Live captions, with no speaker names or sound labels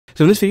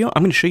So in this video,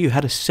 I'm going to show you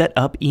how to set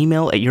up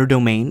email at your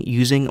domain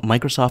using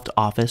Microsoft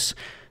Office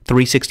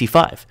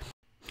 365.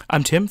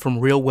 I'm Tim from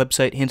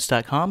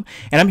RealWebsiteHints.com,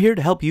 and I'm here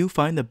to help you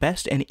find the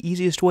best and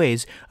easiest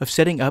ways of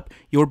setting up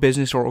your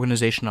business or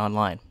organization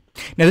online.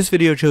 Now, this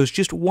video shows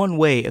just one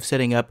way of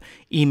setting up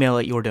email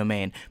at your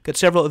domain. I've got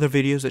several other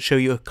videos that show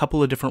you a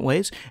couple of different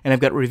ways, and I've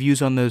got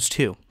reviews on those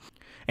too.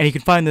 And you can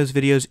find those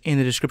videos in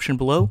the description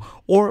below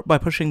or by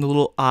pushing the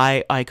little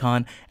I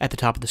icon at the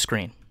top of the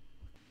screen.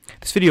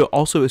 This video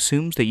also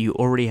assumes that you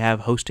already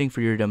have hosting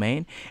for your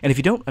domain, and if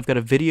you don't, I've got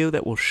a video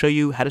that will show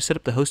you how to set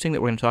up the hosting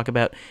that we're going to talk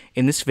about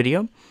in this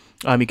video.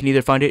 You can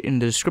either find it in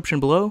the description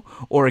below,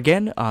 or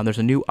again, there's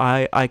a new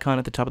I icon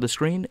at the top of the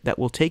screen that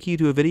will take you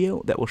to a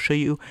video that will show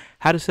you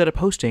how to set up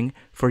hosting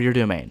for your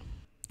domain.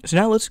 So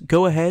now let's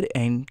go ahead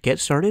and get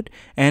started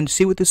and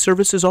see what this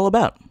service is all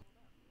about.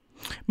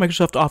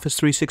 Microsoft Office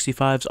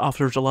 365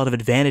 offers a lot of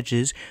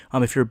advantages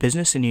if you're a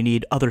business and you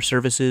need other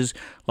services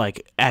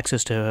like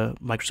access to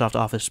Microsoft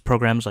Office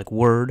programs like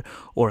Word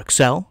or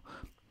Excel.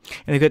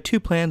 And they've got two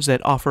plans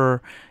that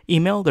offer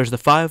email. There's the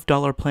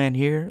 $5 plan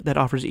here that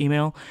offers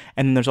email,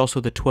 and then there's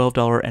also the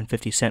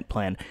 $12.50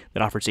 plan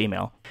that offers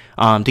email.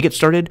 To get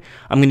started,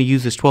 I'm going to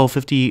use this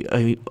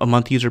 $12.50 a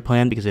month user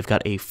plan because they've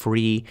got a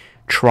free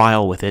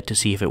trial with it to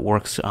see if it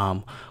works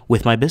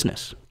with my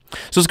business.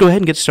 So let's go ahead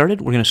and get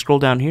started. We're going to scroll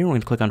down here. We're going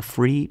to click on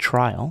free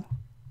trial.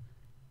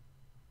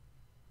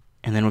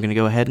 And then we're going to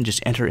go ahead and just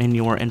enter in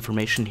your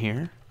information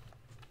here.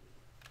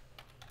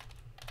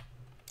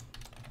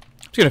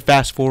 I'm just going to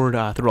fast forward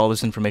through all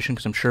this information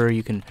because I'm sure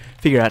you can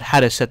figure out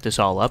how to set this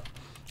all up.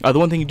 The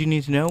one thing you do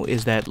need to know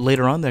is that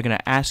later on they're going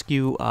to ask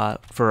you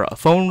for a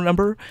phone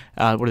number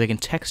where they can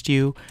text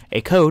you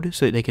a code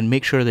so that they can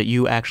make sure that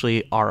you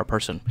actually are a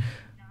person.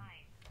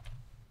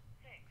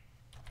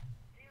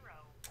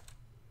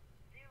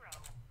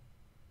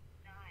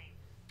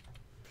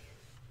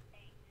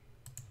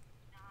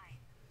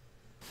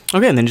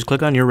 Okay, and then just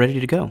click on you're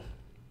ready to go.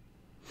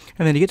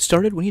 And then to get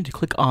started, we need to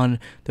click on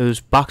those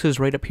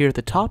boxes right up here at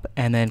the top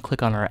and then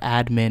click on our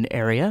admin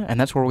area. And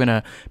that's where we're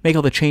going to make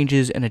all the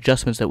changes and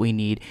adjustments that we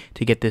need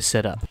to get this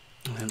set up.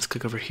 And then let's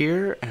click over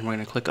here and we're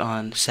going to click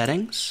on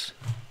settings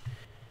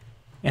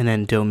and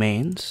then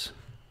domains.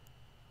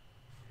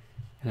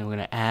 And then we're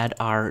going to add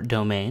our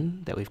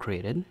domain that we've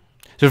created.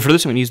 So for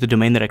this, I'm going to use the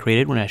domain that I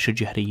created when I showed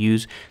you how to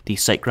use the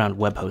SiteGround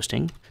web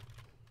hosting.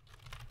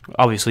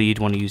 Obviously, you'd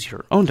want to use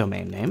your own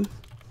domain name.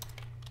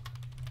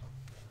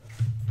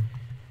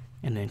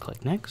 And then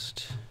click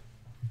next.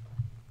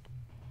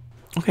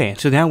 Okay,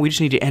 so now we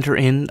just need to enter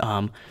in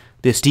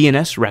this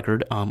DNS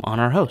record on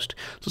our host.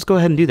 So let's go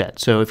ahead and do that.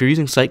 So if you're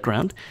using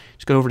SiteGround,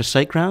 just go over to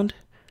SiteGround,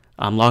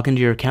 log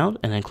into your account,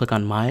 and then click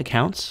on My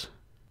Accounts.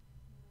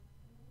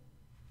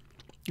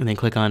 And then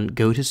click on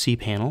Go to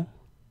cPanel.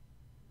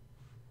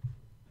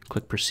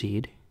 Click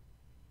Proceed.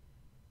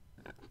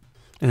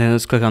 And then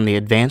let's click on the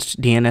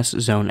Advanced DNS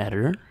Zone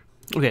Editor.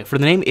 Okay, for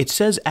the name, it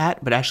says @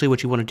 but actually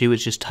what you want to do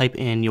is just type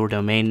in your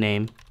domain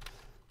name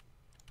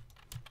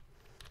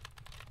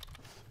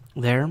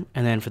there,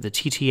 and then for the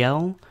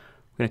TTL,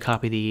 we're going to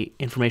copy the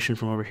information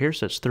from over here,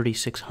 so that's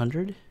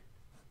 3600.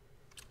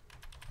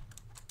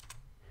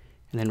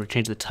 And then we'll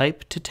change the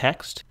type to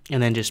text,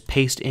 and then just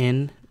paste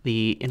in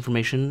the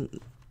information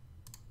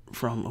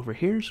from over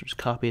here, so just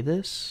copy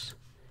this,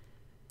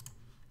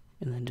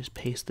 and then just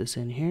paste this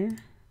in here,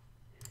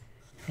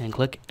 and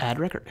click Add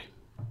Record.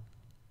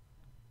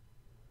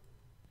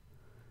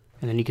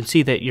 And then you can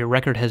see that your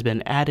record has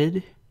been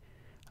added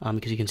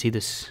because you can see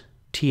this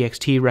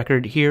TXT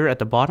record here at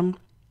the bottom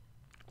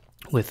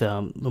with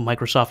the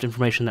Microsoft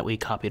information that we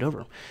copied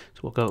over.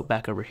 So we'll go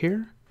back over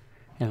here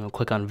and we'll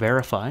click on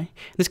Verify.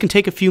 This can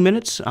take a few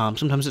minutes.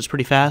 Sometimes it's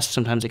pretty fast.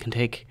 Sometimes it can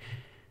take...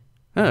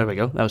 Oh, there we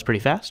go. That was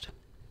pretty fast.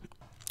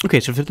 Okay,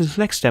 so for this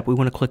next step, we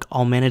want to click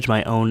I'll manage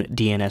my own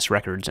DNS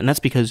records. And that's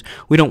because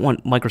we don't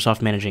want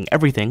Microsoft managing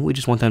everything. We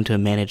just want them to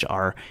manage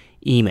our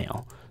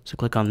email. So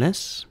click on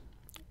this.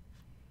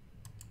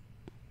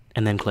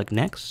 And then click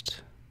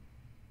Next.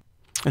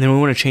 And then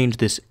we want to change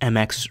this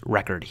MX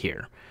record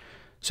here.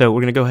 So we're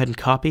going to go ahead and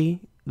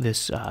copy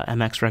this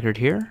MX record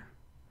here.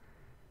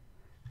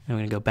 And we're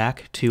going to go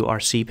back to our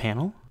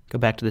cPanel. Go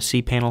back to the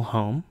cPanel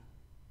home.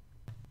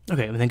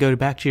 Okay, and then go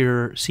back to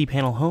your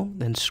cPanel home.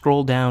 Then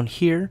scroll down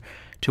here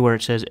to where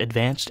it says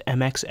Advanced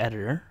MX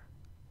Editor.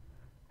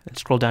 And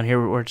scroll down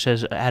here where it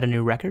says Add a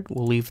new record.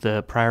 We'll leave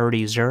the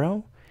priority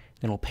 0.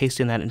 Then we'll paste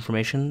in that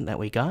information that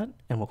we got.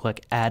 And we'll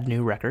click Add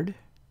New Record.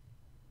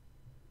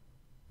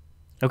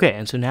 Okay,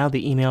 and so now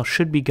the email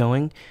should be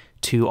going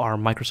to our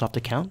Microsoft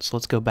account. So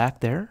let's go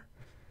back there.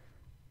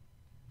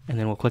 And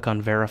then we'll click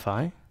on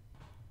Verify.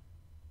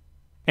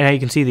 And now you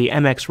can see the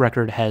MX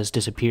record has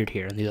disappeared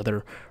here, and the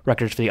other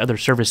records for the other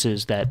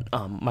services that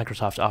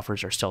Microsoft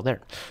offers are still there.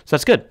 So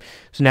that's good.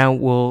 So now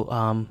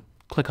we'll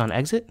click on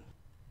Exit.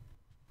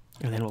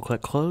 And then we'll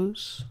click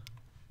Close.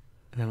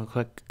 And then we'll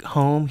click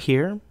Home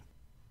here.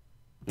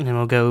 And then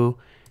we'll go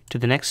to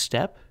the next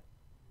step.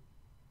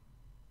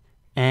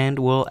 And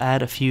we'll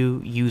add a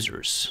few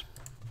users.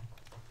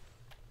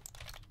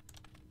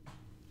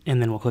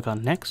 And then we'll click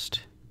on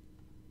Next.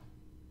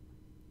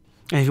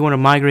 And if you want to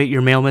migrate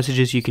your mail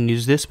messages, you can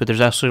use this, but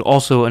there's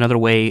also another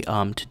way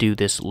to do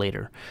this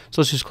later.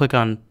 So let's just click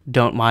on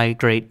Don't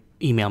Migrate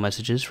Email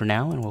Messages for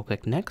now, and we'll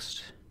click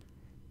Next.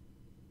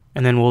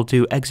 And then we'll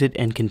do Exit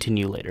and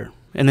Continue later.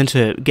 And then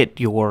to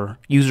get your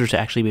users to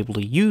actually be able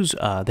to use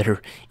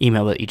their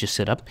email that you just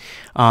set up,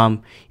 you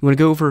want to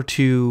go over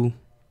to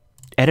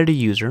Edit a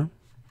User,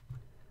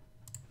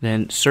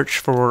 then search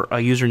for a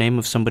username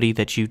of somebody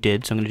that you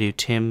did. So I'm going to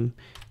do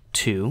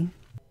Tim2.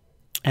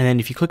 And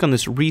then if you click on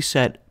this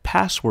Reset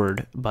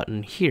Password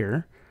button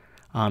here,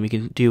 you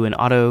can do an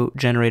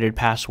auto-generated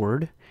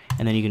password,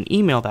 and then you can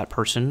email that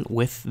person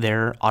with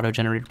their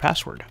auto-generated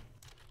password.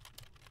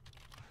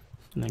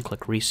 And then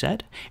click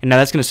Reset. And now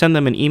that's going to send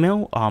them an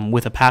email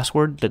with a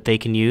password that they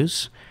can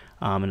use.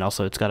 And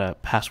also it's got a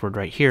password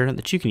right here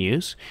that you can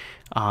use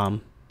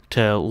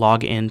to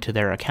log into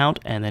their account,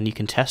 and then you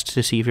can test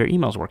to see if your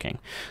email is working.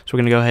 So we're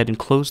going to go ahead and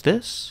close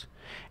this,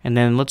 and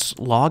then let's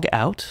log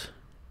out.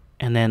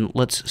 And then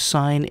let's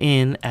sign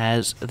in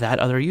as that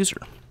other user.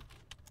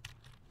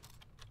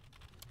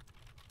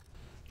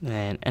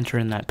 And enter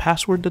in that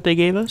password that they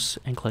gave us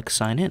and click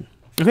Sign In.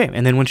 Okay,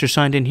 and then once you're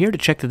signed in here, to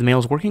check that the mail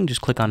is working,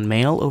 just click on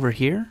Mail over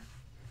here.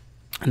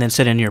 And then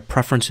set in your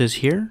preferences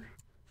here.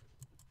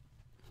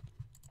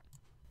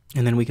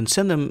 And then we can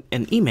send them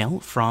an email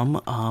from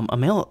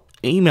a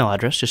email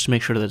address just to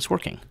make sure that it's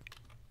working.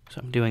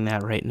 So I'm doing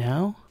that right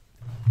now.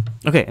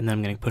 Okay, and then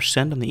I'm going to push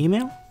Send on the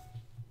email.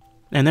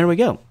 And there we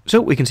go. So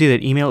we can see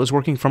that email is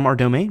working from our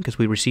domain because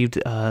we received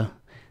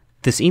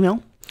this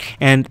email.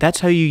 And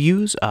that's how you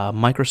use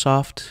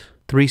Microsoft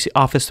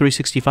Office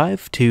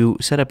 365 to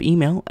set up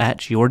email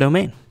at your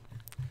domain.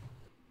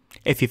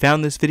 If you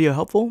found this video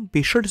helpful,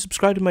 be sure to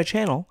subscribe to my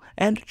channel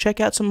and check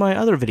out some of my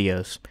other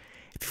videos.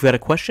 If you've got a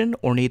question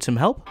or need some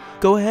help,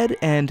 go ahead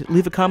and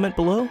leave a comment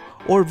below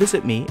or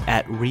visit me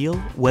at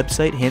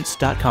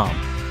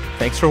realwebsitehints.com.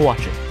 Thanks for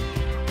watching.